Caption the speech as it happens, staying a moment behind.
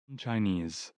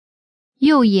Chinese,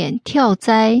 右眼跳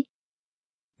灾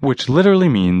which literally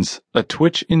means a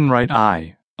twitch in right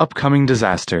eye, upcoming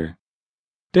disaster.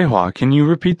 Dehua, can you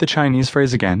repeat the Chinese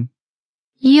phrase again?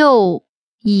 右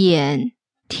眼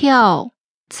跳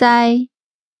灾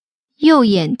右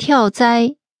眼跳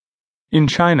灾 In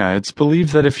China, it's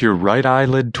believed that if your right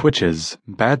eyelid twitches,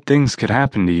 bad things could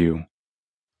happen to you.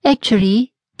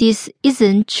 Actually, this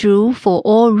isn't true for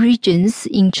all regions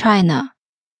in China.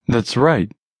 That's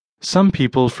right. Some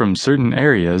people from certain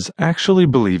areas actually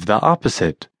believe the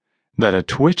opposite, that a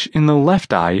twitch in the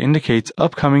left eye indicates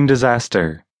upcoming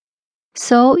disaster.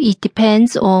 So it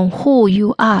depends on who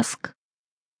you ask.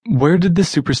 Where did this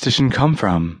superstition come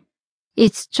from?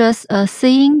 It's just a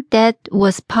thing that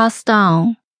was passed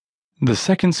down. The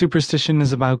second superstition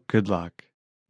is about good luck.